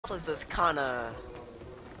is just kinda...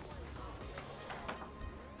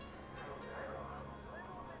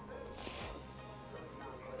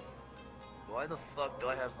 Why the fuck do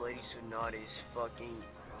I have Lady Tsunade's fucking...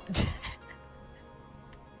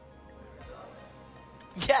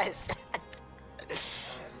 Yes!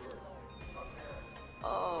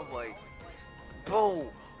 Oh my...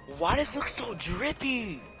 Bro, why does it look so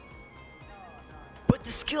drippy? But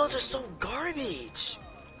the skills are so garbage!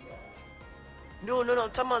 No, I'm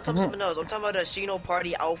talking about something else. I'm talking about the Shino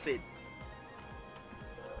party outfit.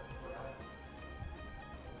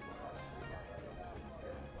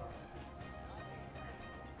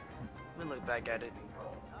 Let me look back at it.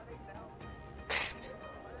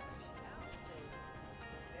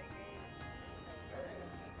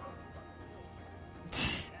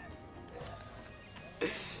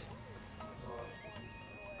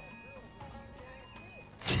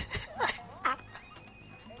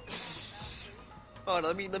 Oh,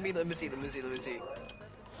 let me see.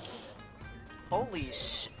 Holy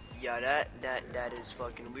sh... Yeah, that is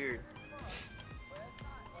fucking weird.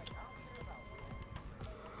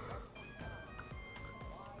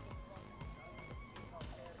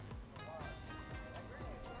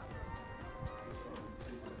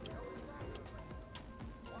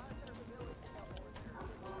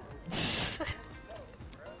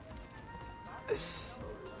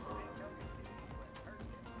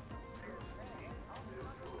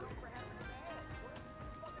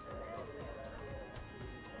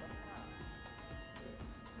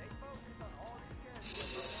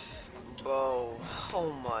 Bro,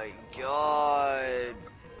 oh my god.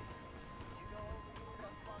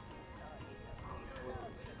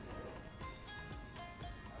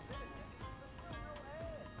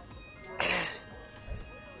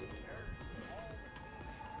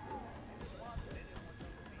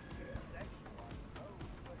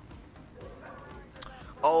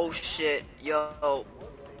 Oh shit, yo.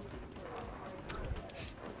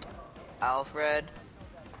 Alfred.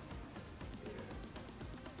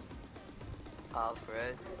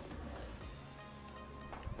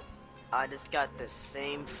 I just got the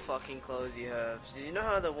same fucking clothes you have. Did you know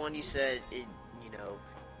how the one you said it, you know,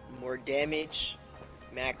 more damage,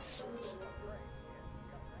 max?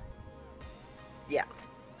 Yeah.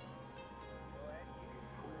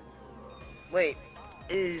 Wait,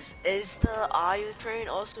 is the Eye Train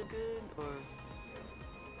also good or?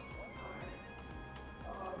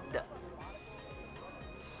 The,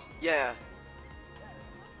 yeah.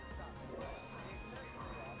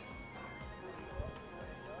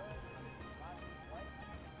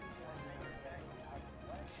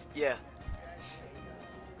 Yeah.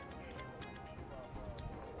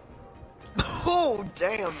 Oh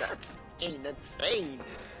damn, that's fucking insane.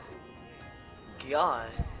 God.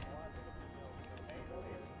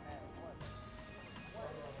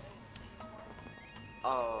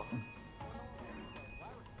 Oh.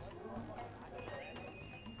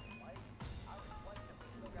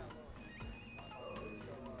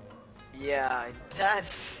 Yeah,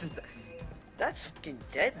 that's fucking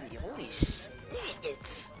deadly. Holy shit.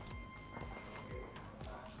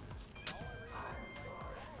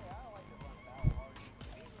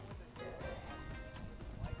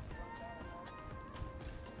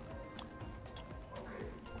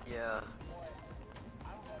 Yeah.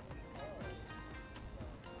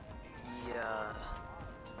 Yeah.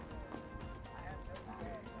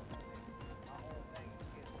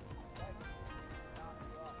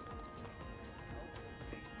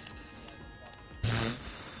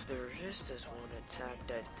 There's just this one attack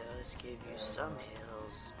that does give you some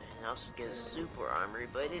heals and also gives super armor,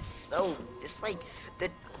 but it's like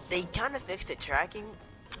that they kind of fixed the tracking.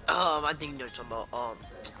 I think they're talking about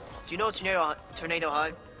do you know tornado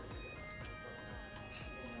high?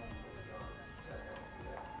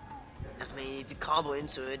 I mean, if you combo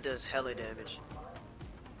into it, it does hella damage.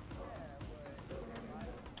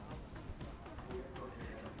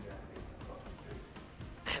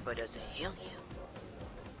 But does it heal you?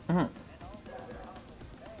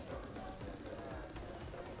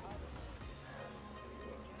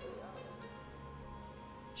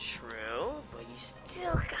 True, but you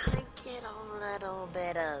still gotta get a little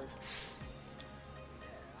bit of...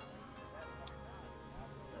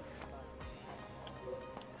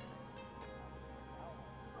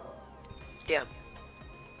 Damn.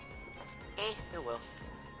 It will.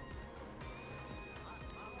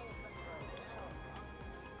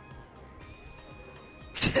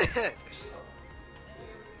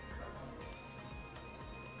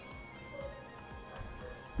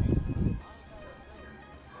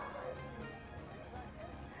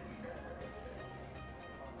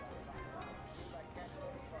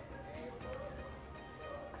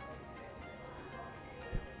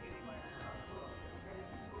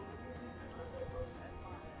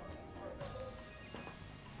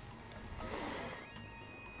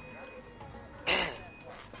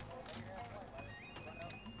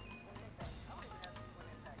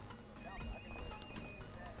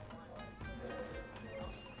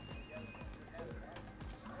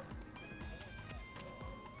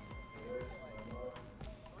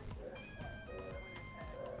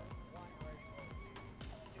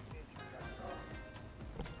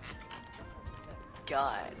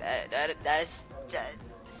 god, that's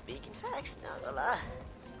speaking facts, not gonna lie.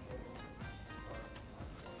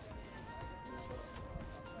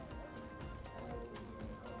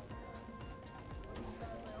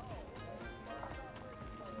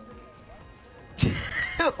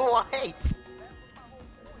 What?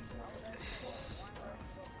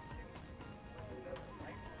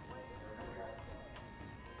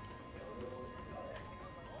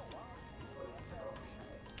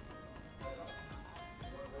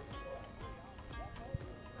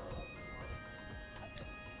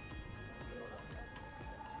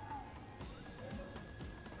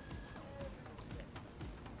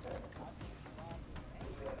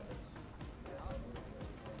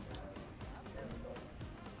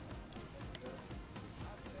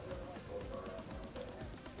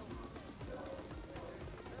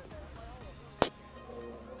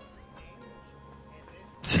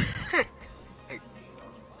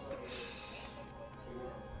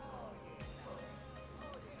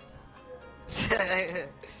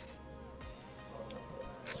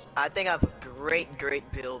 I think I have a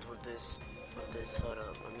great build with this. Hold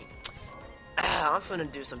up, let me. I'm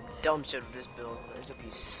finna do some dumb shit with this build. It's gonna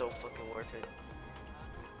be so fucking worth it.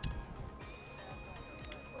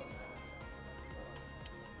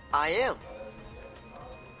 I am.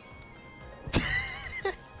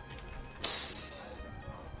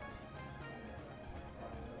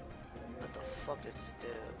 What the fuck does this do?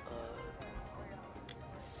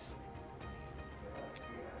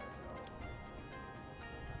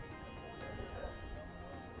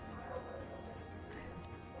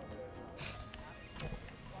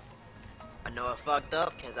 I know I fucked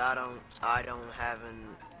up because I don't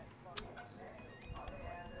haven't.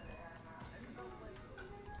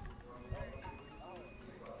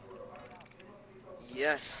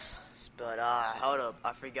 Yes, but hold up,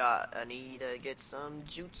 I forgot. I need to get some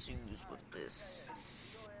jutsus with this.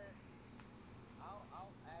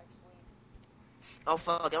 Oh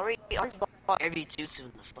fuck! I already bought every jutsu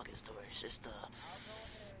in the fucking store. It's just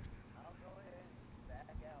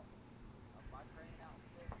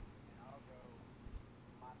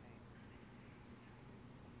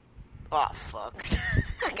Oh fuck!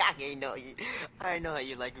 I didn't know you. I didn't know how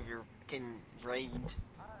you like with your fucking range.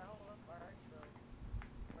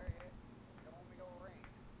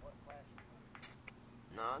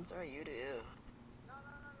 No, it's alright. You do.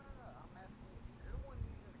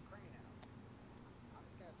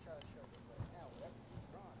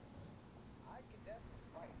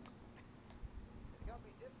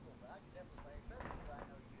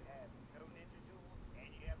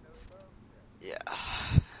 Yeah.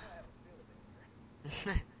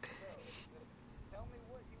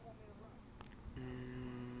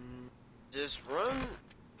 Just run.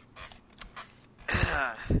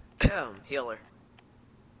 Healer.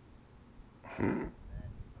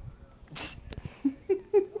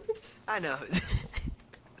 I know.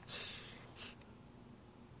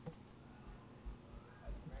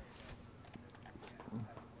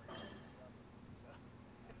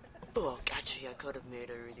 Oh, gotcha. I could have made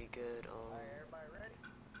a really good.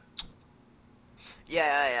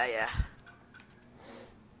 Yeah.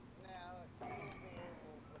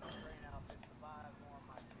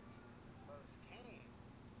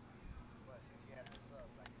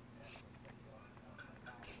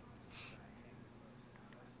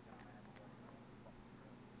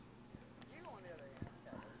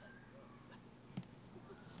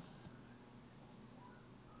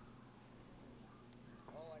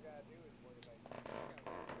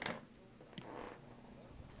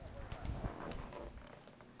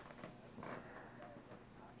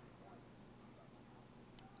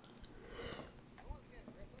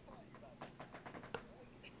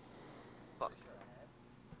 Fuck.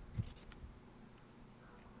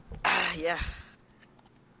 Yeah.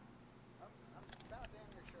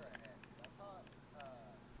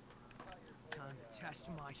 Time to test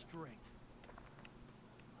my strength.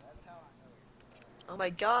 Oh my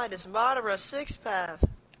god, it's Madara 6-path.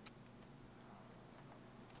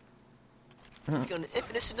 He's gonna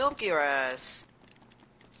infinite Shinobi your ass.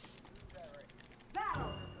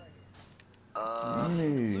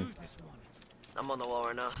 Lose this one. I'm on the wall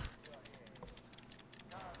right now.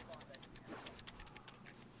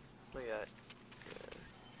 Where you at?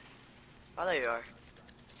 Oh, there you are.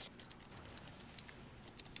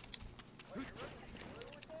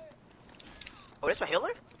 Oh, that's my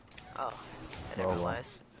healer? Oh, I didn't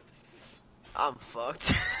realize. I'm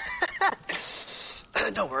fucked.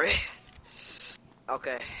 Don't worry.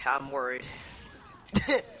 Okay, I'm worried.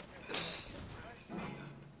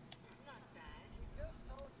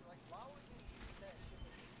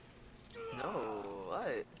 No,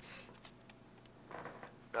 what?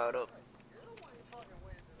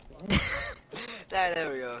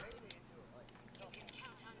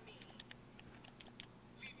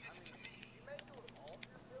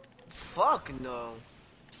 Fuck no.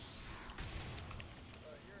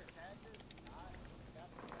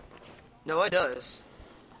 No, it does.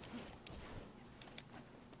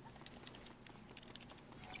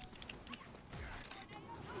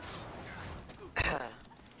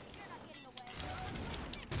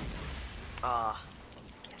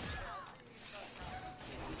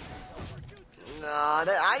 Nah,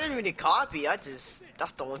 I didn't really copy. That's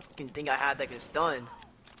the one fucking thing I had that can stun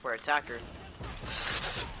for attacker.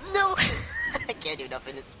 No, I can't do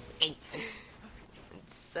nothing. It's fucking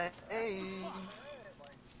insane.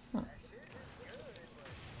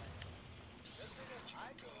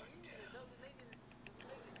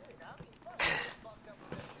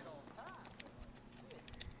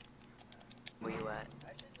 Where you at?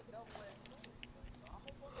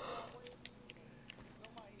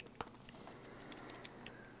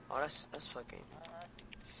 Oh, that's fucking.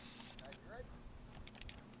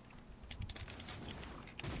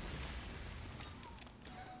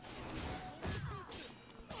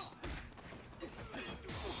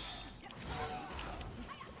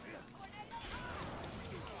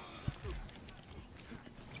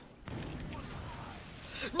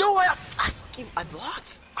 No, I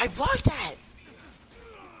blocked. I blocked that.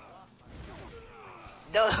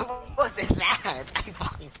 No, it wasn't that. I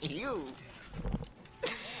blocked you.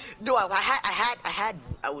 No,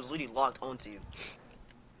 I was literally locked onto you.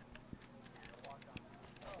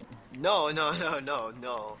 No.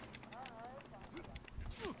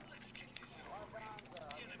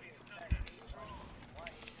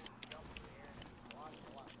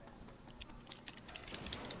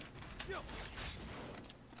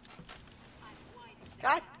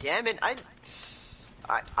 God damn it! I.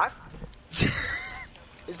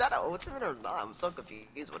 Is that an ultimate or not? I'm so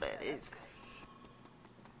confused what that is.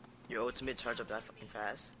 Your ultimate charge up that fucking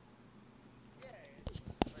fast?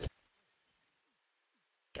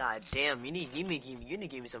 God damn! You need to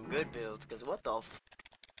give me some good builds, cause what the f.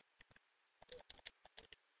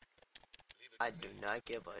 I do not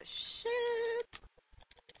give a shit.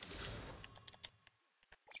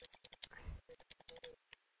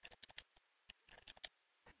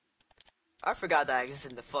 I forgot that exists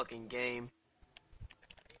in the fucking game.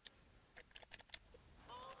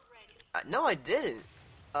 No, I didn't.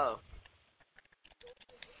 Oh.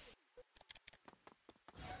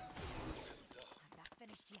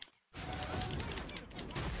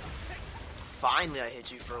 Finally, I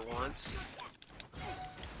hit you for once.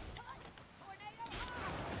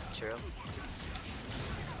 True.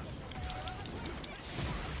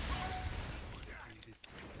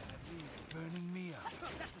 Burning me up.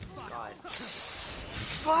 God.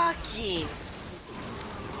 Fucking.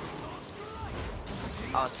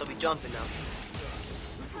 Oh, so we jumping now.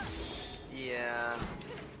 Yeah.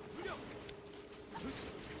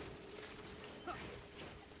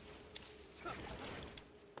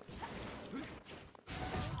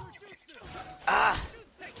 Ah.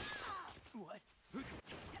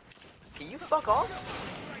 Can you fuck off?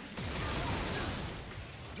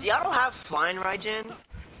 See, I don't have flying Raijin,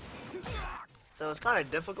 so it's kind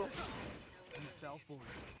of difficult. You fell for it.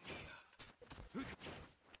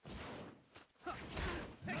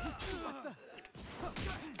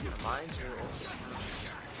 Mine's your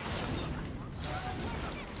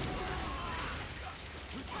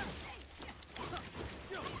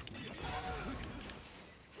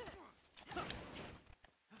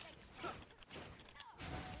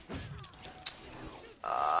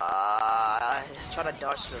try to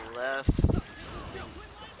dodge to the left.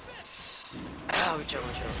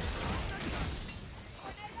 Whichever.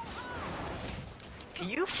 Can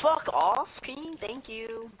you fuck off? Can you? Thank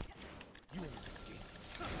you.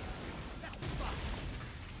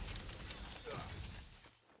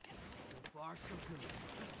 So far, so good.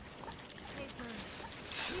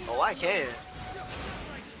 Oh, I can.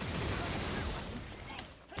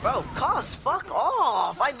 Bro, Cos, fuck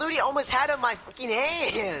off! I literally almost had it in my fucking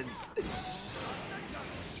hands!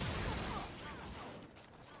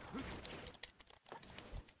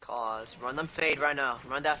 Cos, run them fade right now.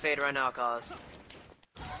 Run that fade right now, Cos.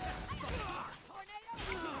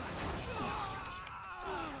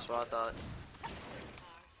 That's what I thought.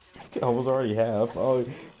 I was already half. Oh,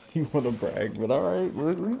 you want to brag, but alright,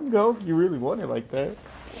 we can go if you really want it like that.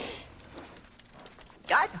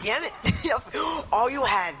 God damn it! Oh, you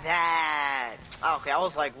had that! Okay, I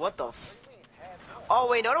was like, what the f. Oh,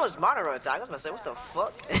 wait, no, that was Monero attack. I was about to say, what the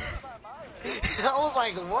fuck? I was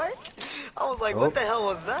like, what? I was like, what the hell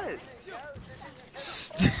was that?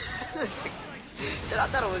 Shit, I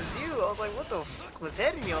thought it was you. I was like, what the fuck was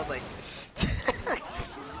hitting me? I was like,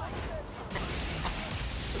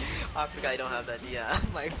 I forgot you don't have that. Yeah,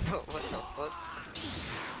 I'm like, what the fuck?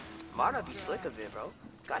 Mana be slick of it, bro.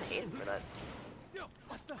 Got him for that.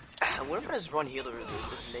 Whenever I just run healer with this,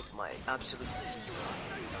 just make my absolute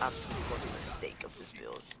fucking mistake of this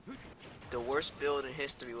build. The worst build in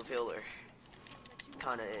history with healer.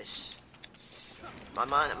 Kinda ish. My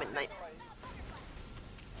mind, I'm at night.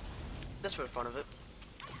 That's for the fun of it.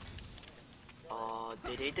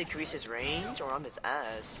 Did they decrease his range or I'm his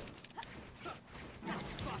ass?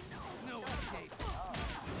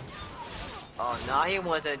 Oh, nah, he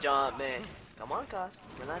wants to jump, man. Come on, Cos.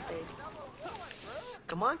 Run that fade.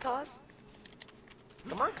 Come on, Cos.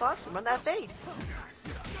 Come on, Cos. Run that fade.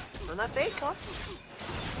 Run that fade, Cos.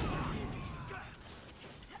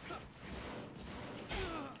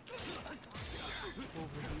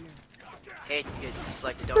 Hate to get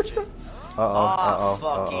deflected, don't you?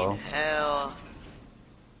 Fucking hell.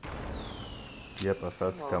 Yep, I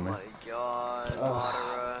felt it coming. Oh my god,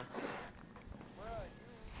 Madara.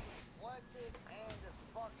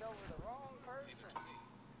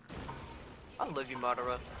 I love you,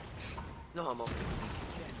 Madara. No homo.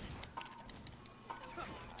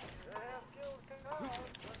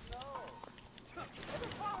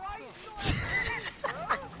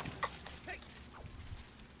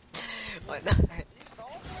 What?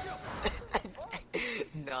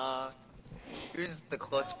 Nah. You're just the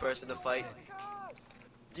close person to fight.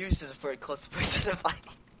 You're just the very close person to fight.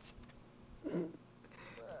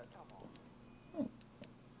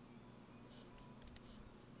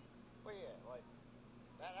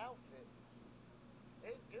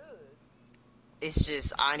 It's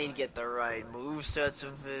just, I need to get the right movesets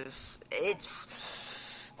of this.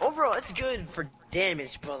 Overall, it's good for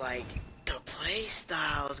damage, but like, the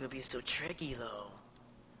playstyle is gonna be so tricky though.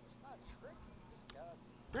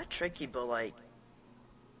 Not tricky, but like,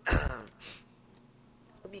 it'll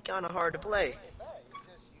be kinda hard to play.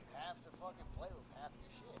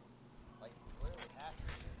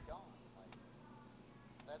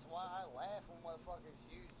 That's why I laugh when motherfuckers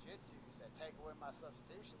use jutsus that take away my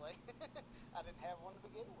substitution. Like, I didn't have one to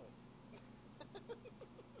begin with.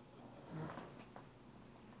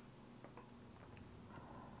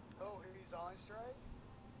 Oh, he's on strike?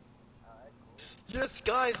 Alright, cool. Yes,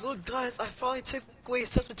 guys, look, guys, I finally took away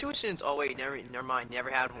substitutions. Oh wait, never mind, never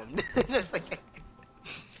had one.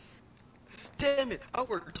 Damn it, I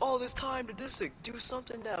worked all this time to do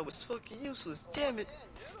something that was fucking useless. Damn it.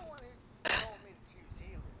 You're the one who told me to choose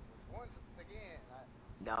healer. Once again,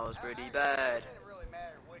 That was pretty bad. It didn't really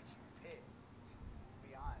matter what you picked, to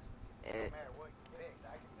be honest with you. No matter what you picked,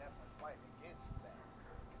 I can definitely fight against that.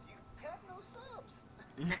 Because you have no subs.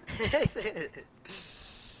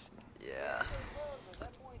 Yeah. At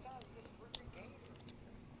that point in time, you just free game for me.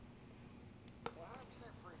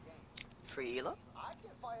 100% free game. Free Elo? I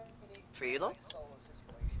can fight any Free Elo? solo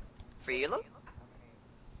situations. Free Elo? I mean,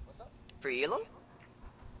 what's up? Free Elo?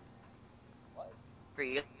 What?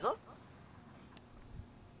 Free Elo?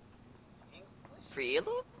 English? Free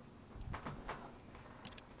Elo?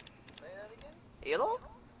 Say that again? Elo?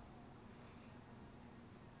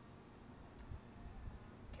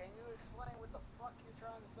 Can you explain what the fuck you're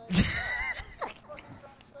trying to say? What the fuck you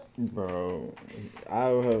trying to say? Bro,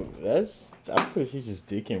 I'm pretty sure she's just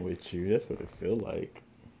dicking with you. That's what it feel like.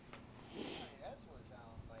 I mean, that's what it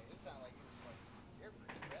sounds like. It sounds like you was fucking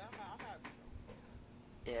gibberish, man. I'm not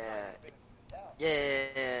Yeah. benefit of the doubt. Yeah.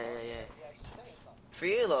 You actually saying something.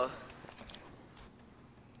 Free Elo?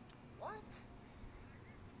 What?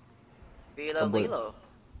 Free Elo, I'm but- Lilo.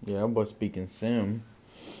 Yeah, I'm about speaking sim.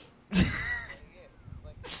 Yeah,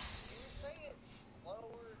 like, you say it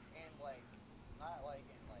slower and, like, not, like,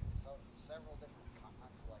 in, like, several different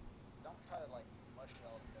concepts. Like, don't try to, like, mush it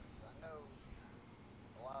all together. I know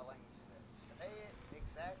a lot of languages that say it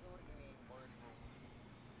exactly what you mean, word for word.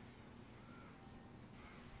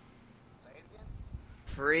 Say it again.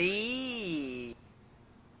 Free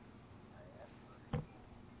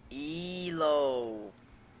Free. Elo.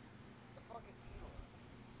 The fuck is Elo?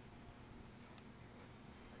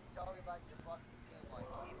 Are you talking about your fucking, like,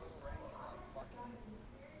 Elo rank and, like, fucking,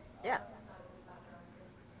 Yeah.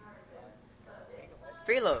 League of Legends?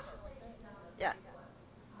 Free Elo. Shit like that? Yeah.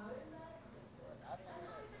 I've never had.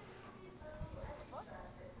 What the fuck?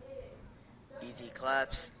 Easy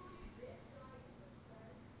claps.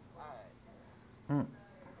 Alright. Mm.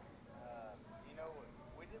 You know what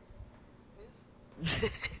Widip is? You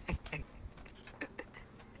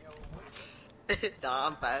know what Widip is? Nah,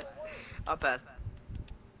 I'm pass. I'll pass. You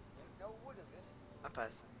know what Widip is? I'll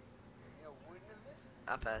pass. You know what Widip is?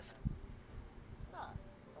 I'll pass. Nah,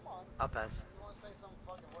 come on. I'll pass. You want to say some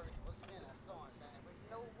fucking words? Once again, I still don't understand. But you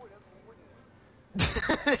know what Widip and Widip.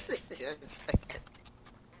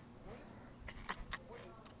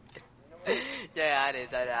 Yeah, it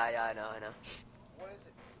is. I know. What is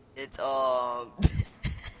it? It's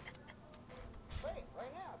Say it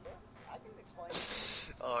right now, bro. I can explain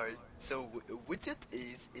it. Alright, so widget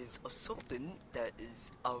is something that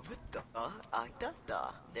is a with a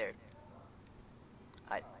data. There,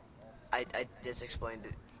 I Oh, I just explained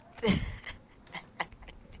it.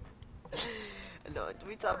 No, what are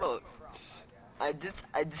we where talking are about? you from, my guy?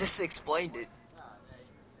 I just explained it. No,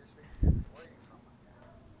 you're speaking English. Where are you from, my guy?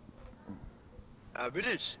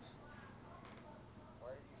 British.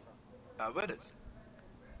 Where are you from, my guy? British.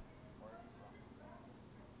 Where are you from?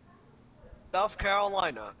 South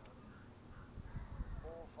Carolina.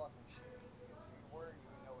 Bull fucking shit. Because if you were, you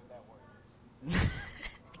would know what that word is.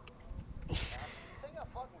 You think I'm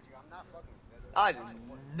fucking with you? I'm not fucking with you. I That's do not a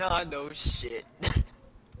word. not know shit.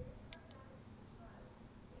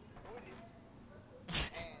 Wouldn't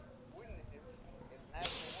and wouldn't is an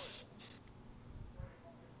actual word.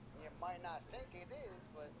 You might not think it is,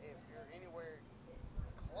 but if you're anywhere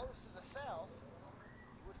close to the south,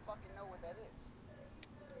 you would fucking know what that is.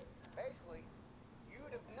 Basically,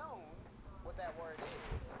 you'd have known what that word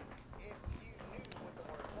is if you knew what the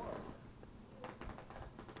word was.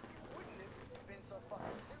 You wouldn't have been so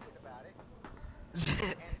fucking stupid about it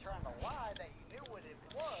and trying to lie that you knew what it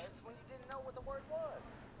was when you didn't know what the word was.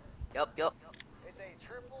 Yup. It's a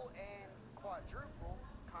triple and quadruple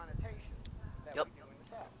connotation that Yup. we do in the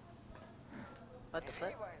South. What the And fuck?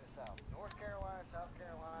 anybody in the South, North Carolina, South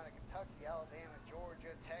Carolina, Kentucky, Alabama,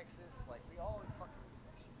 Georgia, Texas, like we all fucking use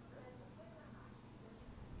that shit, bro.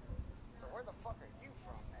 So where the fuck are you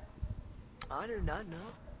from now? I do not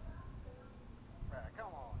know. Bruh,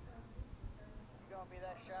 come on now. You gonna be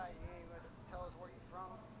that shy? You ain't gonna tell us where you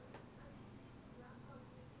from?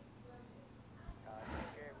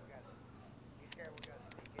 He's scared we're gonna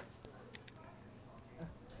sneak in and steal his TVs and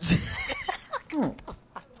Hmm.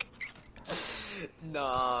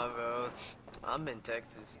 Nah, bro. I'm in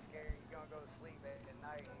Texas. he's scared he's gonna go to sleep at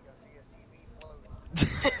night and he's gonna see his TV floating.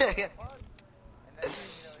 He's like, what the fuck? And next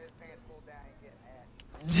thing you know, his pants pulled down and getting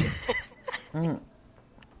Hmm.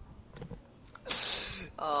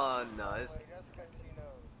 Oh no, By the it's way, just because you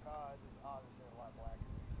know, Cause is obviously a lot blacker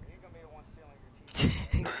than me, so he's gonna be the one stealing your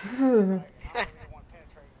TV, right? And I'm gonna be the one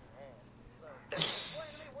penetrating your ass. So,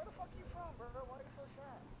 explain to me, where the fuck you from, bro? Why are you so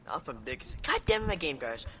shy? I'm from Dickinson. God damn it, my game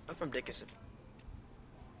guys. I'm from Dickinson.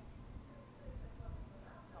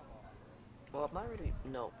 Come on, bro. Well, I'm not really.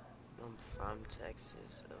 No, I'm from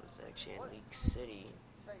Texas. I was actually in What? League City.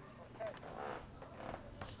 You say you from Texas?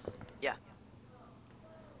 Yeah.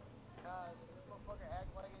 Cause this motherfucker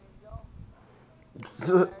act like any of y'all? He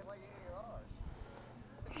don't act like any of ours.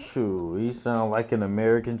 Shoot, he sound like an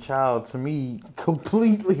American child to me.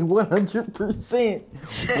 Completely 100%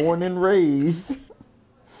 born and raised.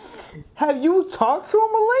 Have you talked to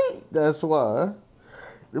him of late? That's why.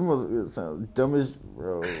 Them motherfuckers sound dumb as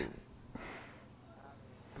bro.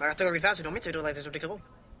 I mean, I have to go really fast. You don't mean to do like this ridiculous.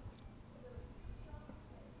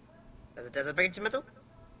 Does it break your mental?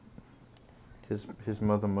 His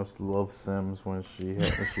mother must love Sims when she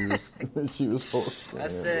was when she was hosting I it, bro.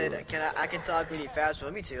 said, I can talk really fast. If you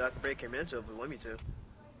want me to, I can break your mental if you want me to.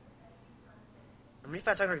 How many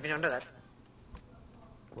fast I can do that?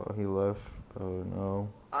 Well, he left. Oh no.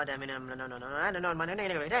 Oh damn it! No.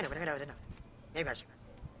 Hey, guys.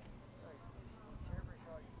 bro, you speak gibberish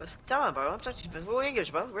all you What's want. going on, bro? I'm talking real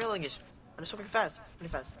English, bro. Real English. I'm just talking fast. Really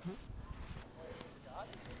fast. What, are you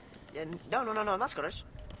Scottish? Yeah, no. I'm not Scottish.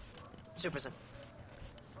 Super percent.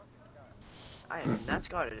 The fuck is Scottish? I am not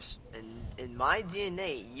Scottish. And in my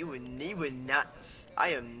DNA, you would not. I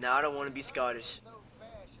am not a wanna be You're saying Scottish. it so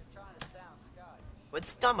fast you're trying to sound Scottish, What's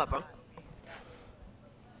the but thumb you're up, bro? not being Scottish.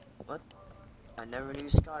 What? I never knew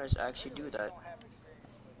Scottish actually Clearly, do you that. don't have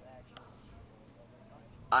experience with actual people of other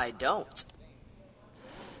countries I to don't. understand.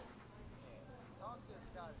 Yeah, talk to a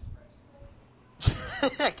Scottish person.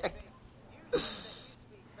 You think you think that you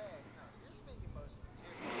speak fast? No, you're speaking mostly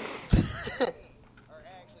gibberish because they are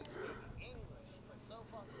actually speaking English, but so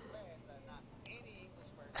fucking fast that not any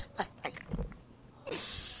English person can understand.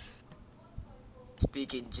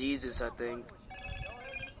 Speaking Jesus, Think I I'm fucking think. with you, bro. Go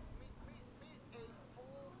ahead and meet a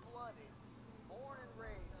full-blooded, born and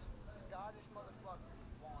raised Scottish motherfucker.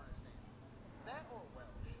 You won't understand me. That or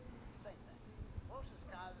Welsh, same thing. Welsh is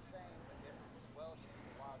kind of the same but different because Welsh uses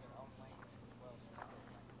a lot of their own language because Welsh is their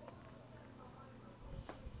language itself.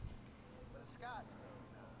 But the Scots, though,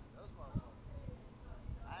 nah, those motherfuckers.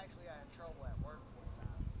 I actually got in trouble at work one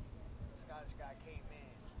time. A Scottish guy came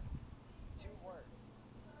in to work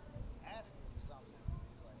asking for something, and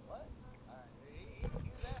he's like, "What?"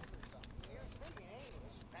 He was asking for something. He was speaking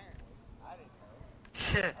English, apparently. I didn't know.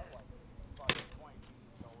 I was like fucking 22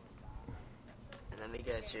 years old at the time.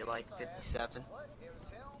 guess you're like 57. What? It was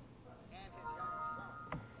him and his youngest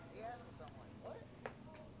son. He asked me something like, what?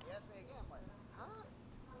 He asked me again, I'm like, huh?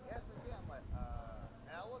 He asked me again, I'm like,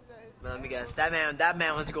 and I looked at his, But let me and I guess, looked at his, that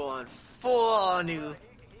man was going full on bro, you.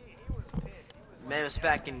 he was pissed. He was like Man was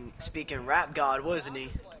yelling at me, cussing speaking me rap out. god, And wasn't I'm he?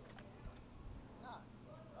 just like, nah,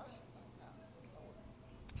 Russian, no, no way.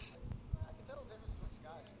 Like, I can tell the difference between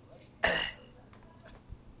Scottish and Russian.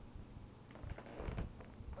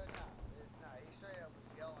 But nah, he straight up was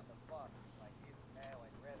yelling the fuck. Like, he's mad,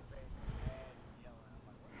 like, red faced and mad and yelling. I'm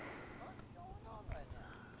like, what the fuck is going on right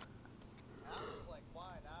now? And I'm just like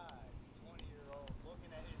wide-eyed, 20-year-old,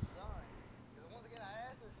 looking at his son. Because once again, I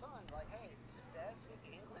asked his son, like, hey, does your dad speak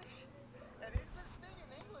English? And he's been speaking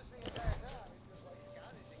English the entire time. He's just like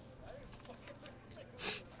Scottish English. I didn't fucking understand what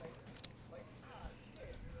he was saying. Like,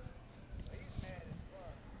 shit. But he's mad as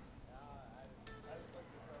fuck. I just looked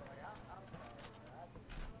at him like, I'm sorry, bro. I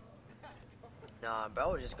Nah,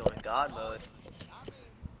 bro was just going god mode. I mean,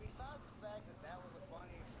 besides the fact that that was a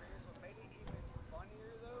funny experience, what made it even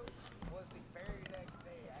funnier, though, was the very next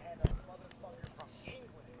day I had a motherfucker from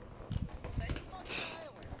England, same fucking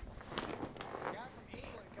island, a guy from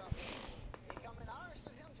England come in. He come in, I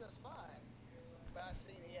understood him just fine, but I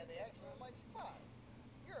seen he had the accent. I'm like, fuck,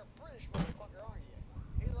 you're a British motherfucker, aren't you?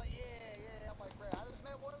 He's like, yeah. I'm like, bro, I just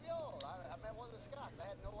met one of y'all. I met one of the Scots. I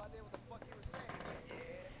had no idea what the fuck he was saying. He's like,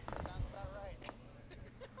 yeah, sounds about right.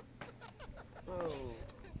 Oh,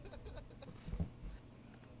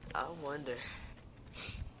 I wonder.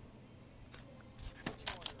 What you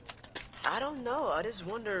wondering about? I don't know. I just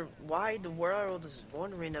wonder why the world is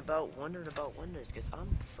wondering about wonders. Cause I'm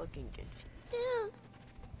fucking confused. Can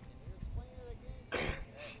you explain it again? Because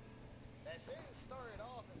like that sentence started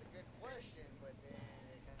off as a good question, but then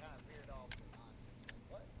it kind of veered off to nonsense. Like,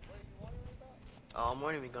 what? What are you wondering about? Oh,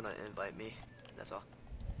 Morning gonna invite me. That's all.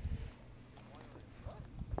 You're wondering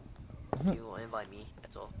what? You will invite me.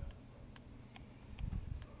 That's all.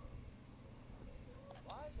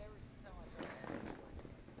 Why is every time I try to ask you a question,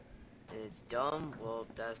 you do that? It's dumb. Well,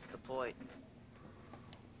 that's the point.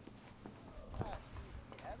 Nah,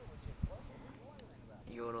 you have a legit question. What are you wondering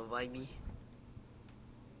about? You wanna invite me?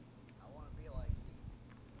 I want to be like you.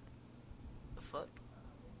 The fuck?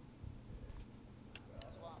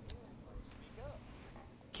 That's what I'm hearing. Like, speak up.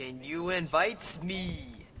 Can Speak you up and shut invite up. me?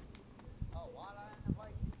 Oh, why'd I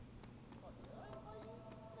invite you? Fuck, did I invite you?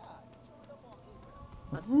 Nah, you joined up on me, bro.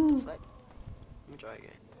 What the fuck? Let me try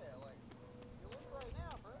again. Yeah, like, you look right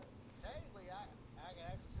now, bro. Technically, I can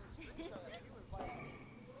actually send a screenshot of you inviting me.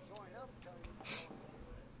 Join up and tell me what you're doing in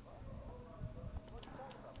here. Fuck. What are you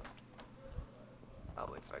talking about, bro? Oh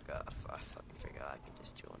wait, I fucking forgot. I can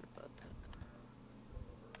just join about that.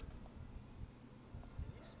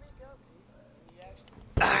 Can you speak up? Can you actually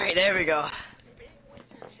All right, there we go. speak with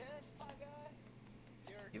your chest, my guy?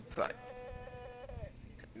 Your You probably. chest.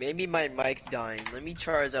 Maybe my mic's dying. Let me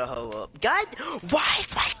charge that hoe up. God, why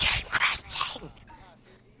is my game crashing? Nah, see,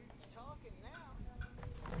 you talking now.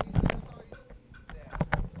 See, that's all you said.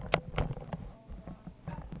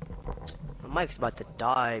 My mic's about to Explain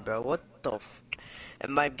what's die, going on. bro. What the f?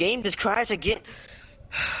 And my game just crashed again.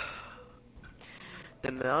 The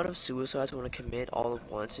amount of suicides I want to commit all at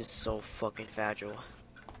once is so fucking fragile.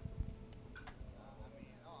 I mean,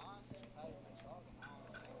 in all honesty, with how you've been talking, I don't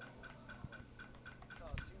think you would, like,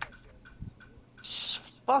 cause too much damage to civilians.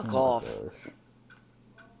 Oh Fuck my off. gosh.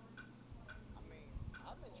 I mean,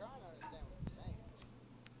 I've been trying to understand what you're saying, but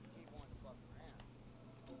you keep wanting to fuck around.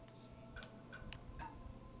 Shit.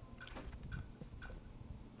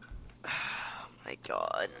 Oh my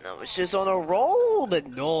god, no, it's just on a roll, but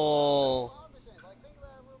no. 100%. Like, think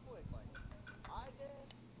about it real quick. Like, my death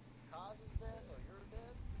causes death, or your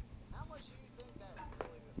death. How much do you think that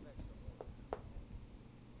really affects the world?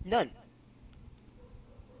 None.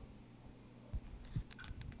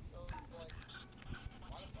 So, like,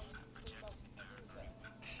 why the fuck are you thinking about suicide?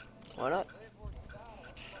 You Why either not? live or die.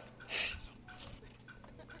 What the fuck's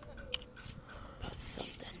the matter? That's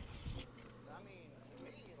something. So, I mean, to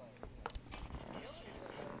me, like, killing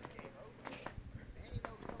yourself, that's game over. There ain't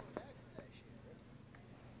no coming back from that shit, bro.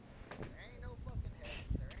 There ain't no fucking heaven.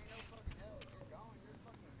 There ain't no fucking hell. If you're gone, you're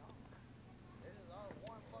fucking gone. This is our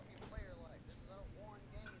one fucking player life. This is our one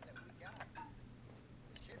game that we got.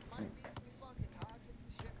 The shit might be fucking toxic.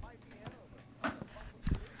 The shit might be hell, but what the fuck would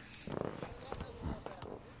you do? You ain't got nothing else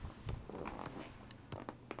after this.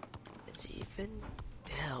 It's even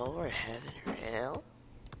hell or heaven or hell.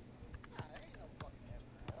 Nah, there ain't no fucking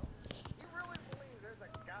heaven or hell. You really believe there's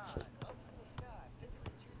a God up in the sky picking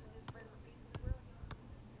and choosing his favorite people, bro?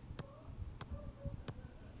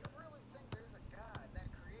 You really think there's a God that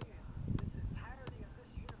created this entirety of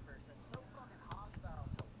this universe that's so fucking hostile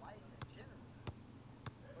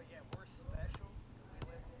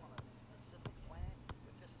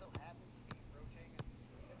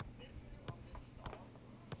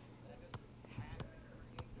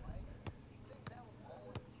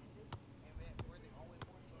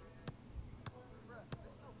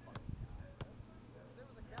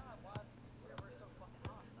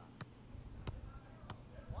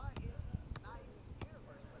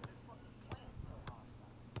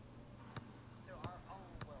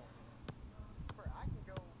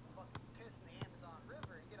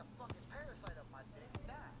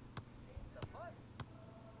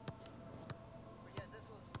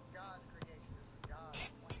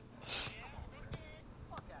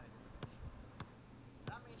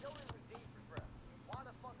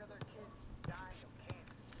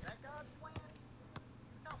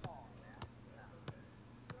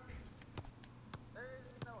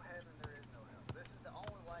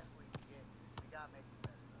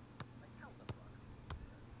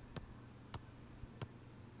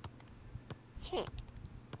Just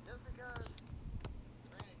because,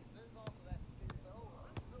 granted, 'cause there's also that theory, oh,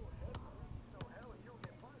 there's still a heaven, there's, hell, and you'll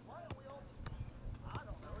get punished. Why don't we all just be evil? I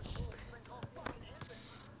don't know. It's a little thing called fucking empathy.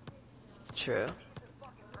 True. Decent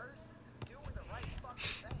fucking person doing the right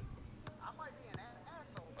fucking thing. I might be an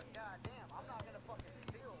asshole, but goddamn, I'm not gonna fucking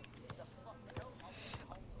steal the fucking coat. I'll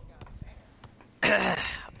beat the homeless guy's ass. Man,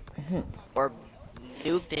 I'm not Or gonna help.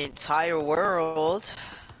 nuke the entire world.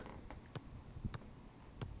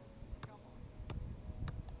 Come on.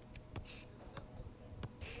 It's as simple as there is no heaven,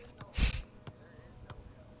 there is no hell.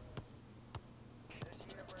 This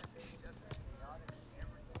universe is just as chaotic as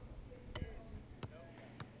everything is no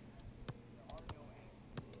God. There are no angels.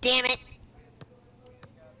 Damn it. We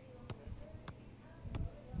just gotta be come on. It's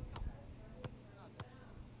not that far. It's not that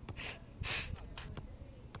far.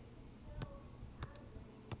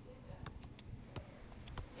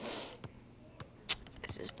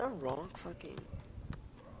 Is this the wrong fucking?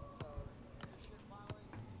 So your shit finally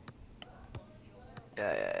fucking chilled out.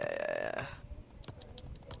 Yeah. Yeah.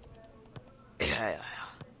 This time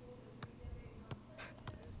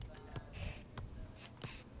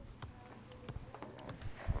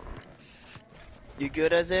You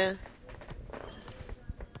good, Isaiah?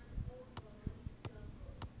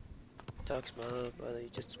 Talks my little brother. He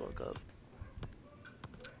just woke up.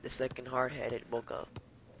 The second hard-headed woke up.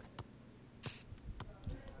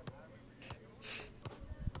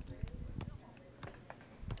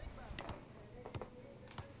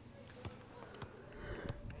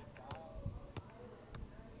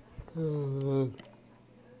 Hmm.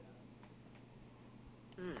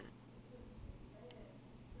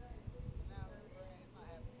 now, granted, it's not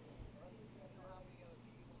happening to little brother, but you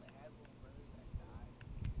know how many other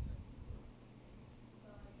people that had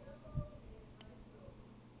little brothers that died from cancer at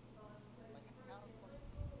this point? Like, how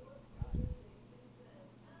fucking deeply forgotten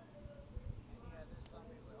is it? And yeah, there's some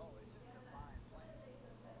people that, oh, it's his divine plan.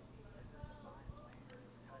 Is it divine plan to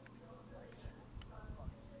just cut people's life short for no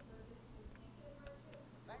fucking reason?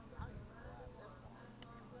 The fact that I'm even alive this long is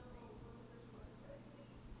beyond me.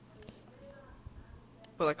 But hey.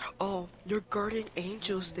 We're like, oh, your guardian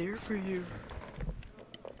angel's there for you.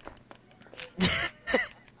 I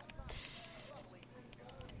stopped believing in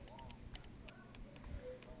God a long time ago. A long time ago.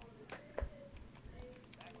 Back when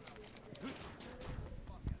I was young, the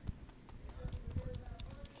fuck out of God.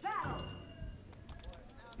 God was just a piece of shit.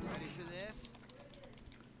 But now that Ready I'm for older, this? you can't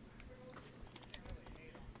really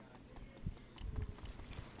hate on God too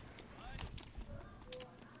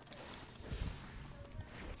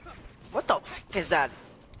much. What the fuck is that?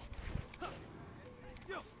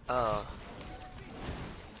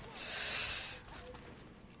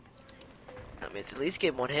 I mean, at least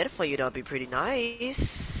get one hit for you. That'd be pretty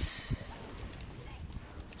nice.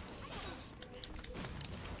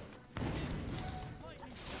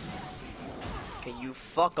 Can you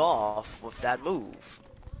fuck off with that move?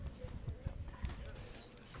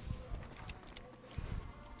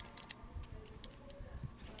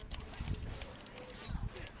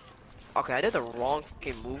 Okay, I did the wrong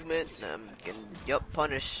fucking movement. And I'm getting, yup,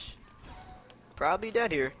 punished. Probably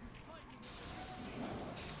dead here.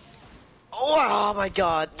 Oh my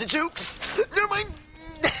god, the jukes! Never mind!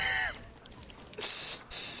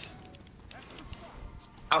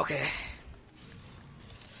 Okay.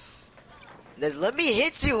 Then let me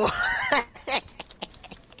hit you!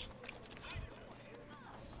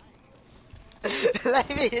 Let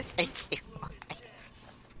me just hit you.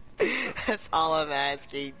 That's all I'm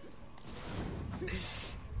asking.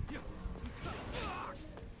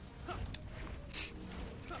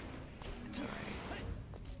 It's alright.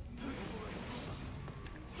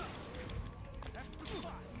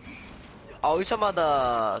 Oh, you talking about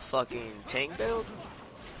the fucking tank build?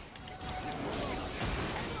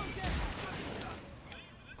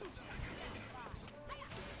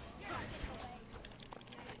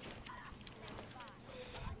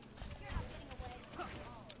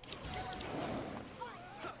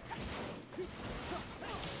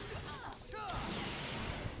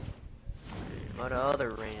 What other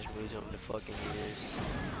range moves I'm gonna fucking use?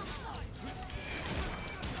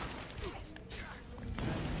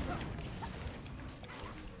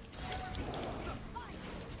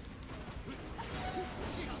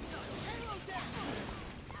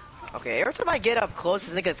 Okay, every time I get up close,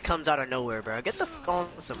 this nigga comes out of nowhere, bro. Get the fuck on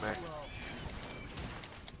somewhere.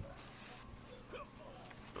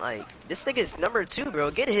 Like, this nigga's number 2, bro.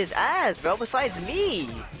 Get his ass, bro, besides me.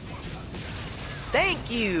 Thank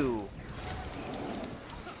you.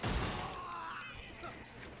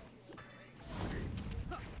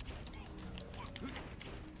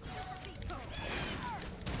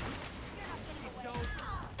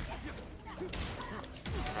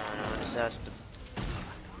 This has to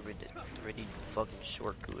really fucking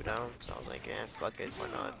short cooldown, so I was like, eh, fuck it, why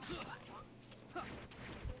not?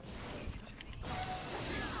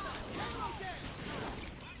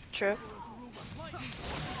 True.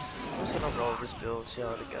 I'm just gonna roll this build, see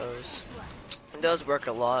how it goes. It does work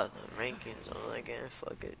a lot in the rankings, so I'm like, eh,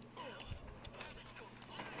 fuck it.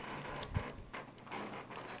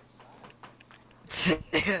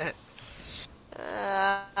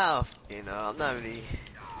 Oh, you know, I'm not really.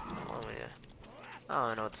 I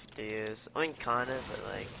don't know what to use. I mean, kinda, but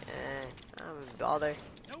like, I don't even bother.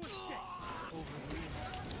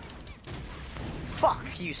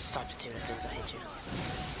 Fuck you, substitute, as soon as I hit you.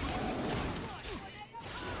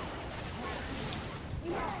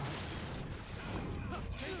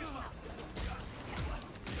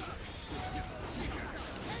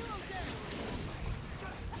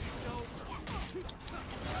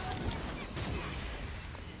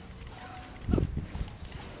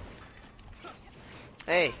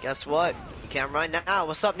 Hey, guess what? You can't run now.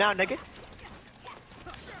 What's up now, nigga?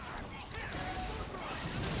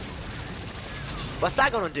 What's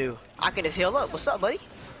that gonna do? I can just heal up. What's up, buddy?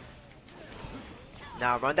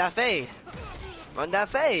 Now run that fade. Run that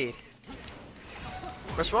fade.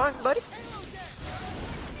 What's wrong, buddy?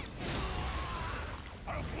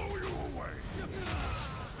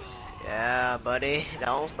 Yeah, buddy.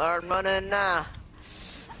 Don't start running now.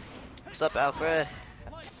 What's up, Alfred?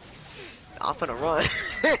 I'm finna run.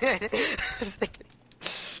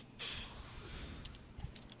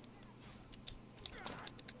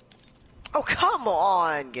 Oh, come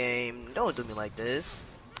on, game. Don't do me like this.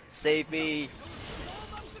 Save me.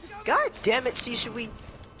 God damn it, Shishui.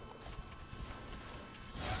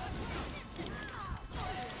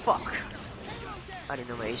 Fuck. I didn't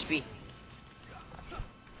know my HP.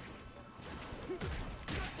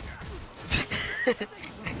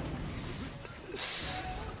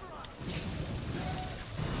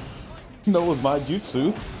 No, it was my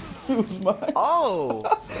jutsu. It was my. Oh!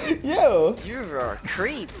 Yeah. You're a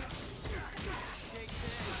creep.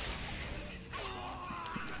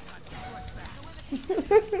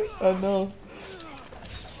 I know.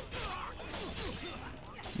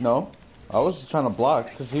 No, I was just trying to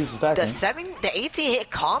block because he was attacking. The 18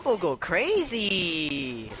 hit combo go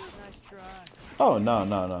crazy. Oh no.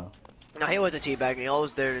 No, he wasn't teabagging. He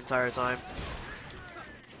was there the entire time.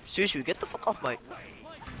 Shushu, get the fuck off my.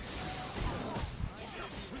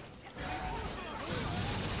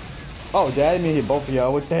 Oh, did I didn't hit both of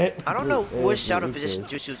y'all with that? I don't know which shadow It's position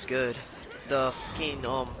good. Jutsu's good. The fucking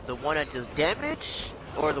the one that does damage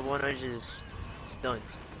or the one that just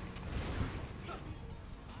stuns.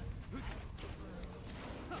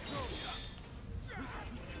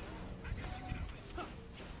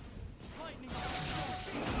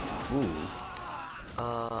 Ooh.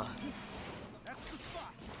 I'm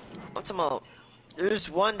talking about. There's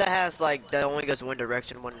one that has like that only goes one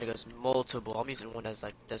direction, one that goes multiple. I'm using one that's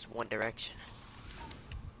like that's one direction.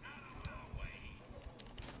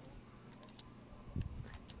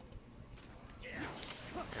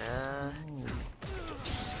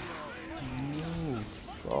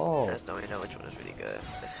 Oh. I just don't even know which one is really good.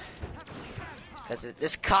 Cause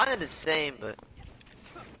it's kind of the same, but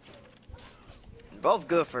both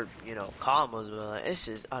good for combos. But like, it's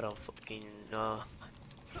just I don't fucking know.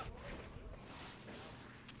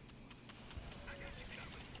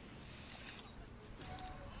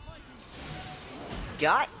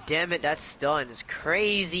 God damn it, that stun is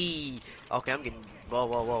crazy. Okay, I'm getting. Whoa,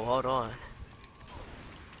 hold on.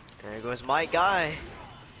 There goes my guy.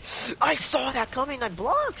 I saw that coming. I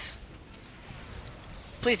blocked.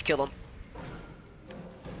 Please kill him,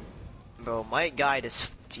 bro. My guy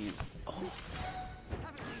just. Dude. Oh.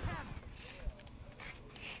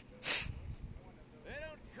 They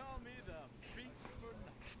don't call me the beast for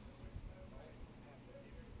nothing.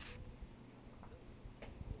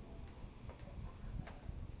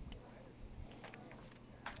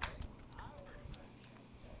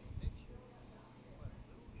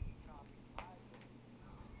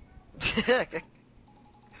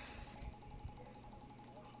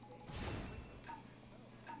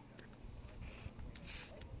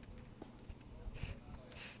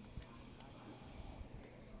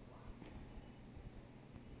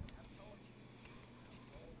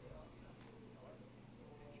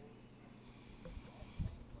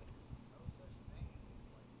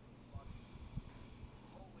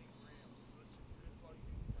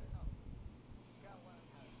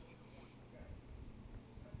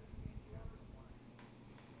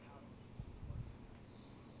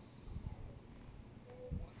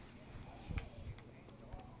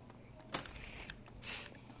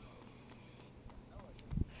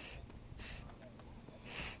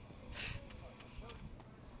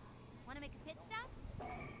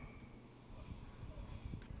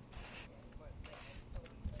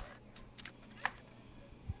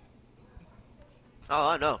 Oh,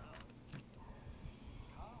 I know.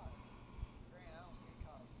 Cause, granted, I don't see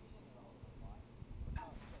Cause using it a whole lot, but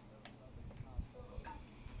Cause still knows of it, and Cause still knows his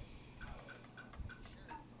keys. Eventually, Cause will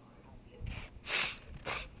start making sure how to hit them.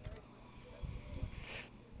 That's basically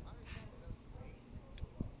just understanding those basics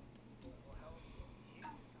will help hit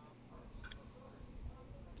your combos a little quicker.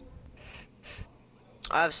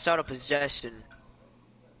 I have started possession.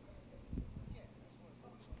 Yeah, that's what it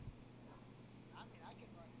was. I mean, I can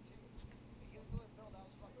run it too. The healer build I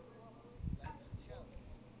was fucking you up with, that was with Shadow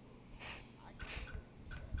Station. I can do it with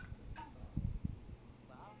Shadow Station.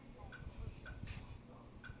 But I don't prefer Shadow Station.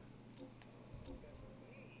 Because to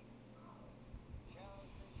me, Shadow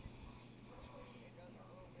Station, it does a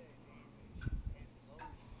little bit of damage and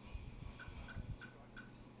lowers your defense by 200%.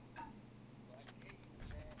 So I can hit you with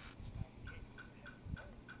that, and I can hit you with a heavy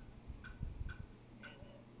bolt, and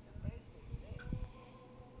then you're basically dead.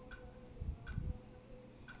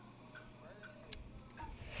 Versus, I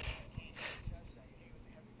can't hit you with Shadow Station, I can hit you with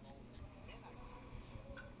the heavy bolt, and then I can hit you with the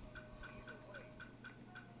Shadow Station. Either way,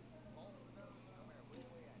 both of those, no matter which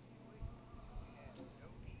way I do it, you have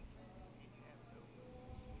no defense and you have no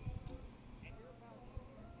movement speed. And you're about to,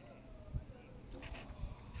 you're dead with either one.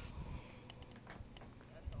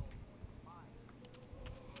 That's the whole point of mine. This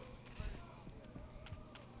version, on the other hand, they want to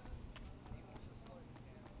slow you down and take your time,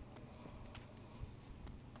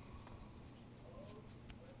 so it is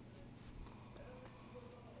somewhat restricted.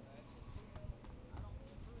 That's just me. I don't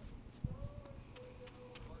prefer it. It works for the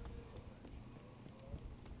version that I'm on.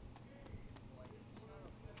 Like, if you start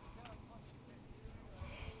up, if you got a fucking finish, bro, it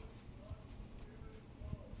doesn't matter.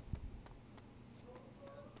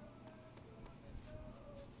 It's the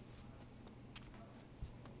version.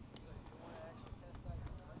 So you want to actually test out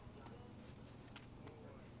your friends then?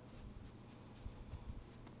 Or no?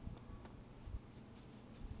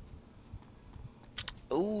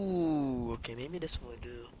 Ooh, okay, maybe this one would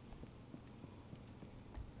do.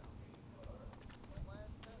 Tell me. What's the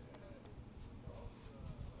last test we're gonna do before we go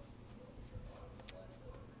to what's the last test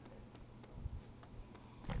we're gonna do before we go into Boruto?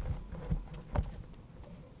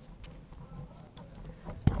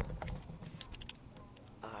 What's the last test?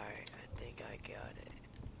 Alright, I think I got it.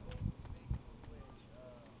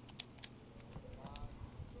 Speaking of which,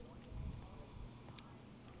 Kaz, what games do you have you been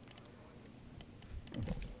playing? Like,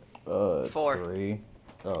 what have you been playing? 4. 3.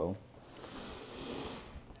 Oh.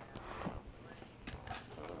 Now, 3 show.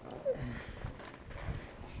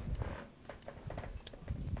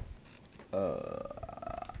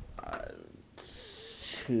 Uh,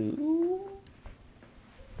 2.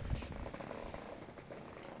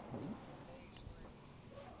 Stage 3.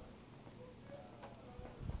 So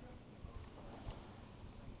Shinobi.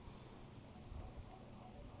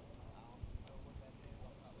 I don't know what that is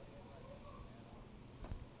off the top of my head right now at all.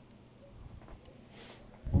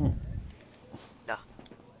 No,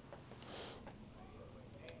 Stage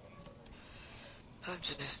 3. I'm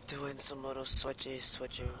just doing some little switching up.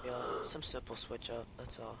 Some simple switch up,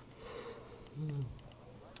 that's all.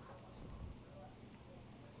 Right on time, bro.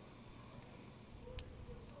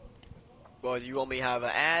 Well, you want me to have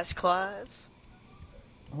an ass class?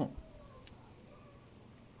 I mean,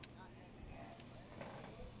 not having an ass class,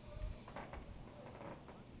 but just play some more.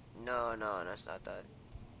 No, that's not that.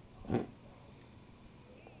 What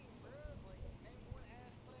do you mean, bro? Like, name one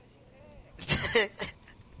ass class you had.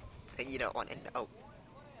 You don't want to Name know. one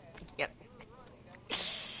class Yep. you were running that was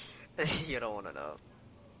ass. You don't want to know.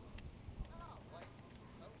 No, like,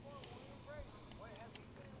 so far, one of them races, what have you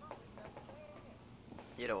been running that was ass?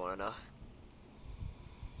 You don't want to know.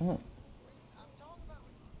 I'm talking about,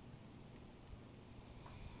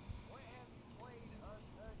 what have you played us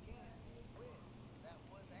against with that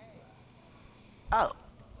was ass? Oh,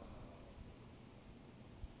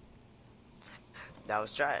 that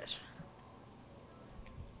was trash.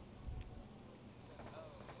 You said,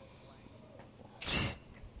 oh, blank. I said,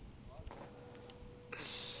 fuck you. What was that?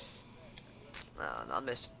 No, I'm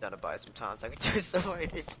just trying to buy some time so I can do some more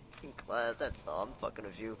of this fucking class. That's all. I'm fucking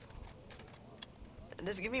with you. And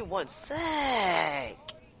just give me one I sec.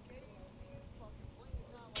 already gave you fucking plenty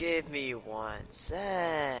of time like Give me 3 one hours. sec.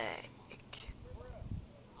 Bruh,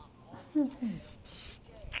 I already told you, bitch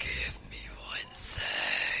ass. Give me one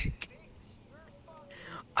sec. Fix your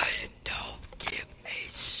fucking I build. don't give a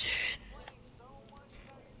shit. You complained so much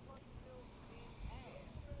about your fucking builds being ass.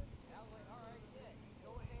 And I was like, alright, yeah, you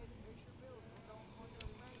go ahead, fix your builds. We'll go into a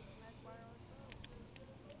practice match by ourselves.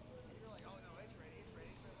 And you're like, oh no, it's ready, it's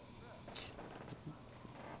ready, it's ready. Bruh, you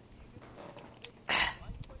could have told me to fix my build. Why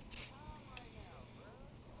are you wasting time right now, bruh?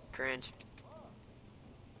 Cringe. Fuck.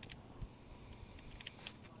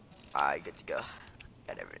 Alright, good to go.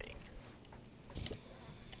 Got everything. Damn,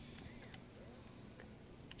 bruh.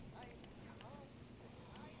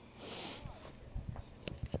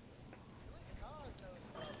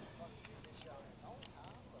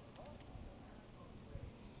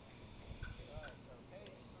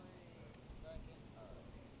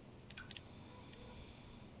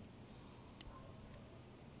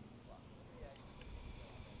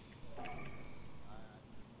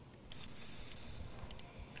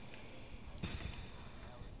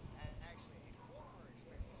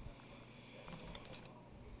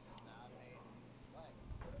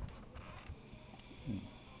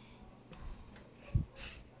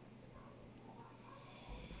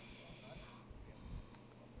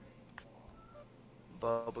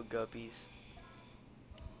 Bubble guppies.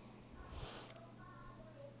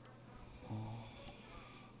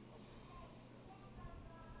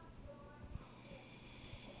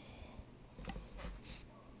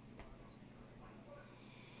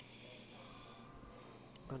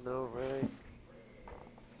 I know, right?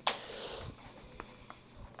 I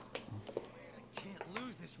can't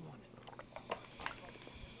lose this one.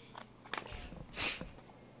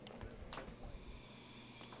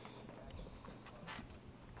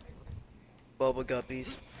 Bubble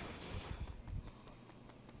guppies.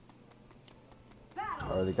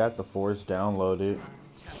 I already got the Force downloaded.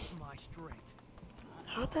 Test my strength.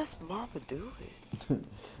 How does Mama do it?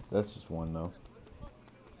 That's just one though.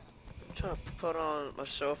 I'm trying to put on a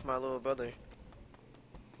show for my little brother.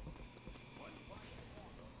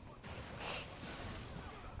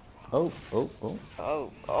 Oh, oh, oh.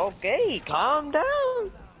 Oh, okay, calm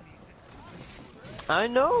down. I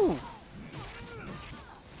know.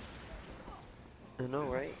 I know,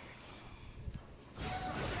 right?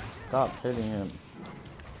 Stop hitting him.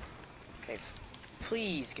 Okay,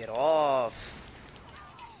 please get off.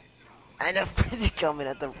 I know crazy coming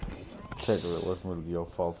at the. Checker, it wasn't really your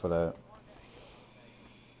fault for that.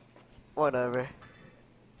 Whatever.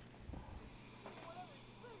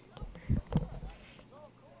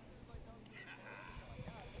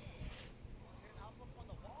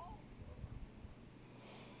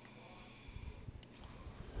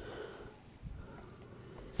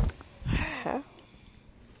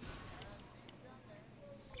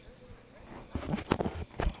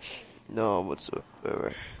 No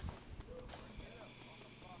whatsoever.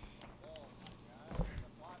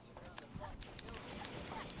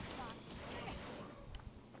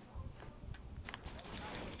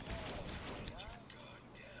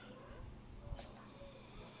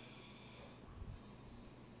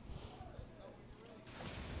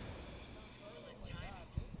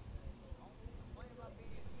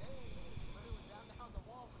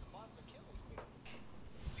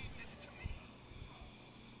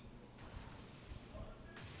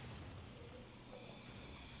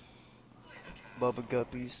 Bubba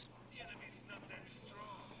guppies.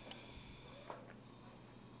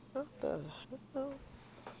 What the hell?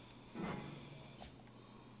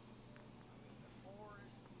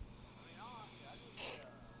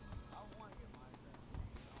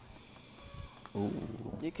 Ooh.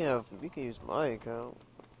 You can use my account.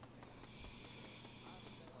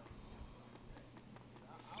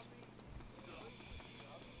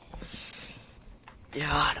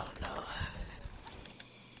 Yeah, I don't know.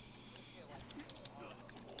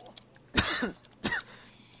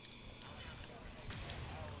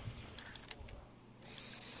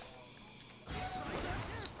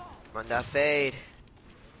 Run that fade.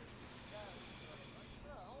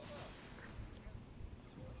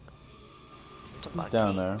 He's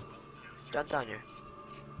down there. Jump down here.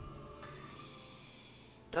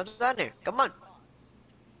 Jump down here. Come on.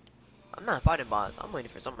 I'm not fighting bots. I'm waiting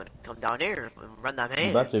for someone to come down here and run that You're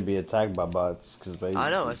hand. about to be attacked by bots because they. I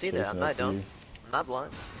know. I see that. I'm chasing not after dumb. you. I'm not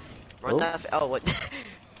blind. Run Oh. that. Oh, what?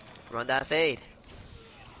 Run that fade.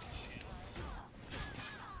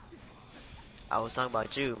 I was talking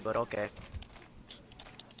about you, but okay.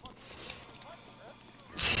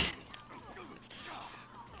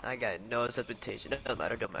 I got no expectation. Don't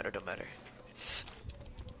matter. Don't matter. Don't matter.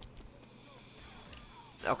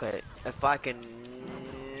 Okay, if I can.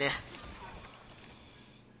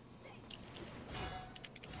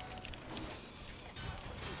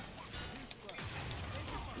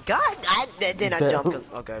 God, then I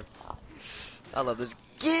jumped. Okay. I love this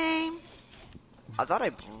game. I thought I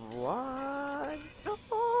blocked. No.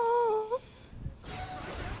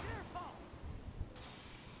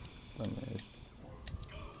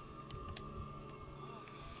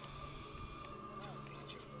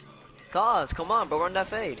 Cause, come on, bro, run that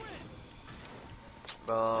fade.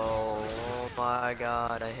 Bro, oh my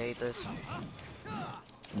god, I hate this.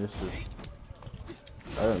 This is.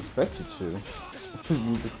 I didn't expect you to.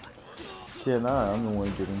 You cannot. I'm the one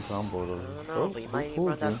getting comboed over. I don't know, but you might even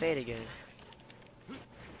run that fade again.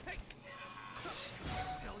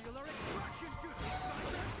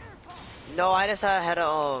 No, I just had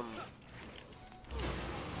a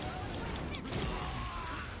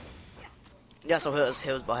Yeah, so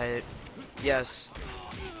he was behind it. Yes.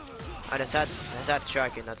 I just had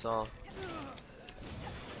tracking, that's all.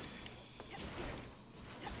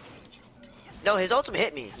 No, his ultimate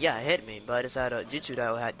hit me. Yeah, it hit me, but I just had a jutsu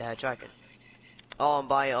that had tracking.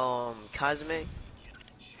 By Kazume.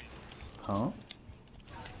 Huh?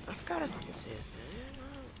 I forgot it's his, man.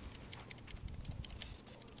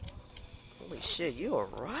 Holy shit, you are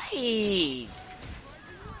right.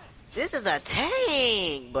 This is a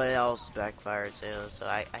tank, but it also backfired too, so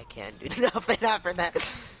I can't do nothing after that.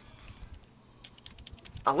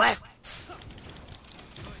 Unless.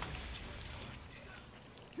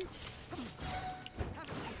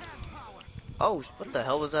 Oh, what the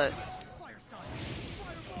hell was that?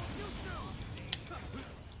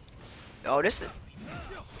 Oh, this is.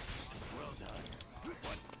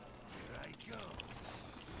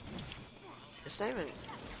 It's not even.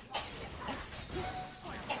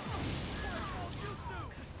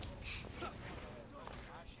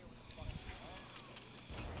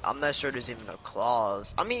 I'm not sure there's even a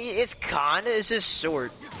clause. I mean, it's kinda. It's just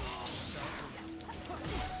short.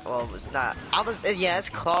 Well, it's not. Yeah, it's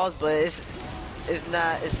claws, but it's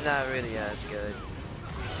not. It's not really as good.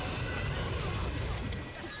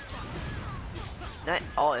 Not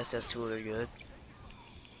all SS2 are good.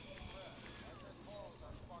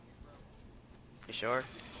 You sure?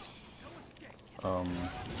 I'm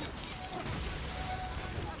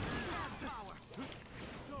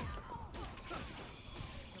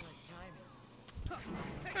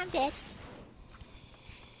dead.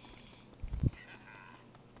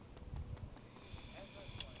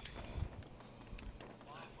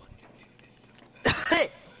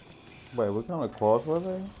 Wait, what kind of claws were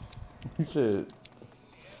they? Shit.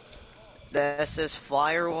 The SS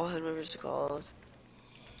Flyer one, whatever it's called.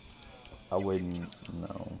 I wouldn't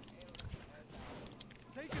know.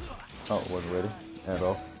 Oh, wasn't ready at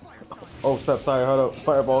all. Oh, step, sorry, hold up.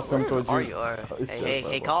 Fireball come towards you. Are you? Oh, Hey, shit, hey,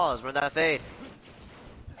 fireball. calls, run that fade.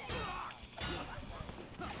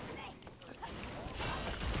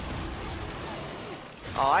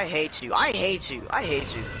 Oh, I hate you. I hate you. I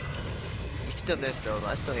hate you. You still missed though.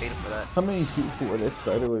 I still hate him for that. How many people would have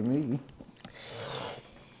started with me?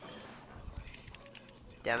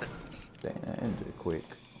 Damn it. Damn, that ended quick.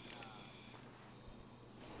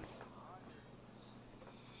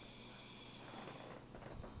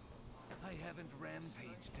 I haven't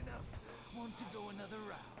rampaged enough. Want to go another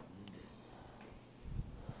round?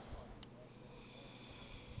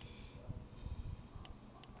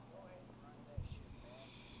 Go ahead and run that shit back.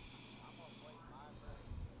 I'm gonna play my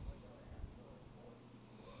version and play your version.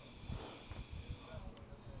 As soon as I see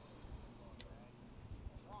those SS2s going back to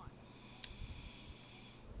the front,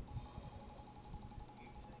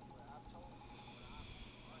 using what I've told you, what I'm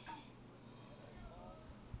running with the SS claws, run that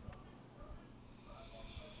shit back. That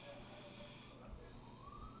shit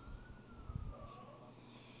fucking works.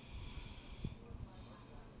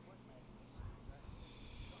 What's gonna quit making as soon as I see you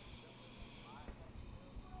do something similar to my fucking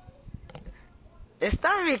build? It's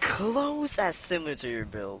not even close as similar to your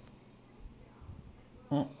build.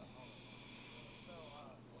 Hmm. So,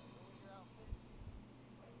 what was your outfit?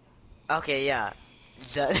 Okay, yeah.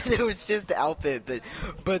 It was just the outfit, but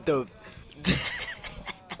the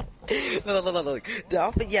look. The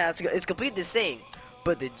outfit, yeah, it's completely the same,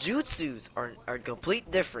 but the jutsus are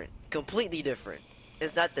completely different. Completely different.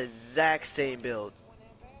 It's not the exact same build. Twin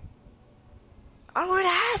impact? I would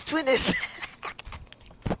have twin impact.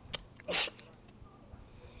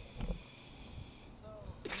 So,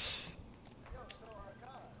 so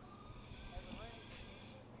Arcaz, as a ranged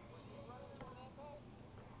ninja, were you running twin impact?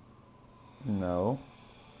 No.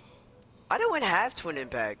 I don't have twin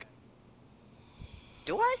impact.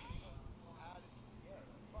 Do I? So, how did you, yeah, you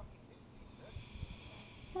fucking do. You rip it.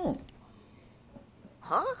 Hmm.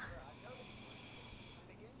 Huh? Bro, I know you would.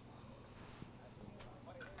 You use it against me. I seen you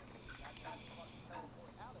fight her initially. I tried to fucking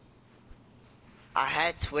teleport out of it. I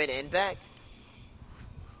had twin impact.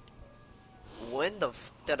 When the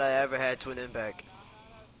f did I ever had twin impact? No. Get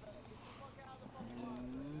the fuck out of the fucking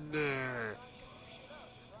line, bro. Nah. Don't change your shit up.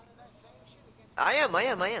 You're running that same shit against me. I am.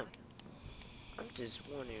 I'm just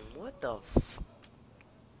wondering what the f.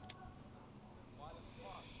 Why the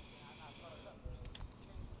fuck can I not start it up? You're supposed to be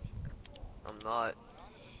changing some shit. I'm not.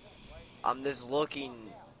 100%, right? I'm Get just the fuck looking.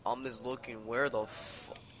 out. I'm just looking. Where the f.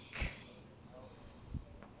 Oh, I'm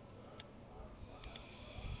sorry.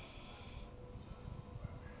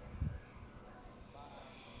 Bye.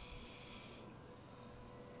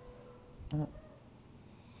 Hmm.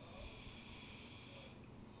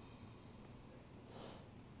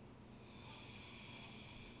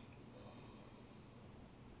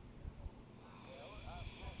 Yeah, we're gonna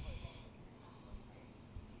play some more games. Fuck it.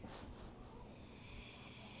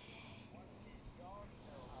 Once again, you already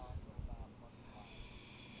know how I feel about fucking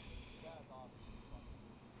liars.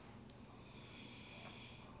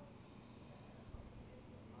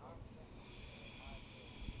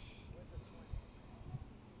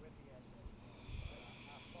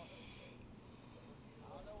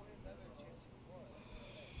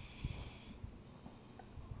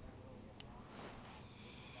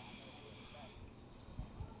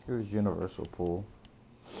 It was Universal Pool.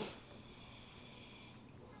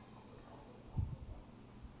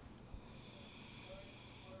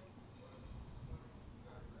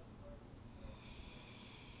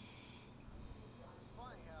 It's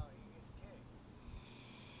funny how he gets kicked.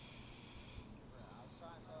 Bruh, I was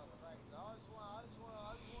trying to set up a fight. He's, I just want,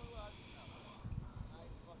 no, bro. Not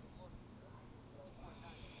even fucking looking, bro. What's the point of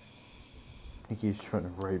time you changing this shit? He keeps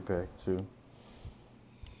running right back too.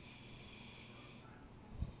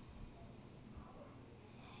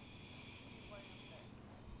 Keep letting him back.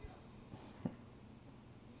 Keep letting him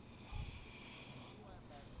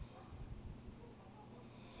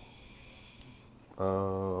back.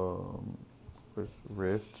 Um,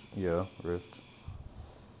 Rift. Yeah, Rift.